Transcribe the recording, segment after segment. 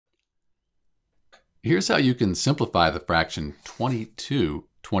Here's how you can simplify the fraction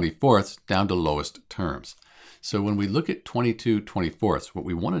 22/24 down to lowest terms. So when we look at 22/24, what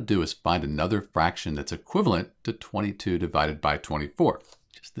we want to do is find another fraction that's equivalent to 22 divided by 24,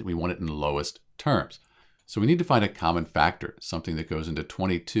 just that we want it in lowest terms. So we need to find a common factor, something that goes into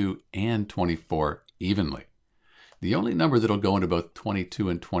 22 and 24 evenly. The only number that'll go into both 22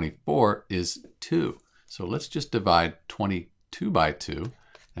 and 24 is 2. So let's just divide 22 by 2.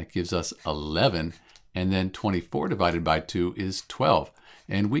 That gives us 11. And then 24 divided by 2 is 12.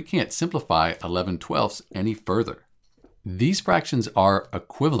 And we can't simplify 11/12 any further. These fractions are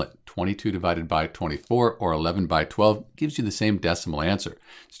equivalent. 22 divided by 24 or 11 by 12 gives you the same decimal answer.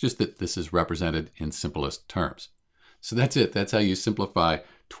 It's just that this is represented in simplest terms. So that's it. That's how you simplify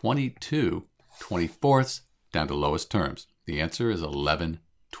 22/24 down to lowest terms. The answer is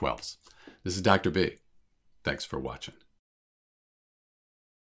 11/12. This is Dr. B. Thanks for watching.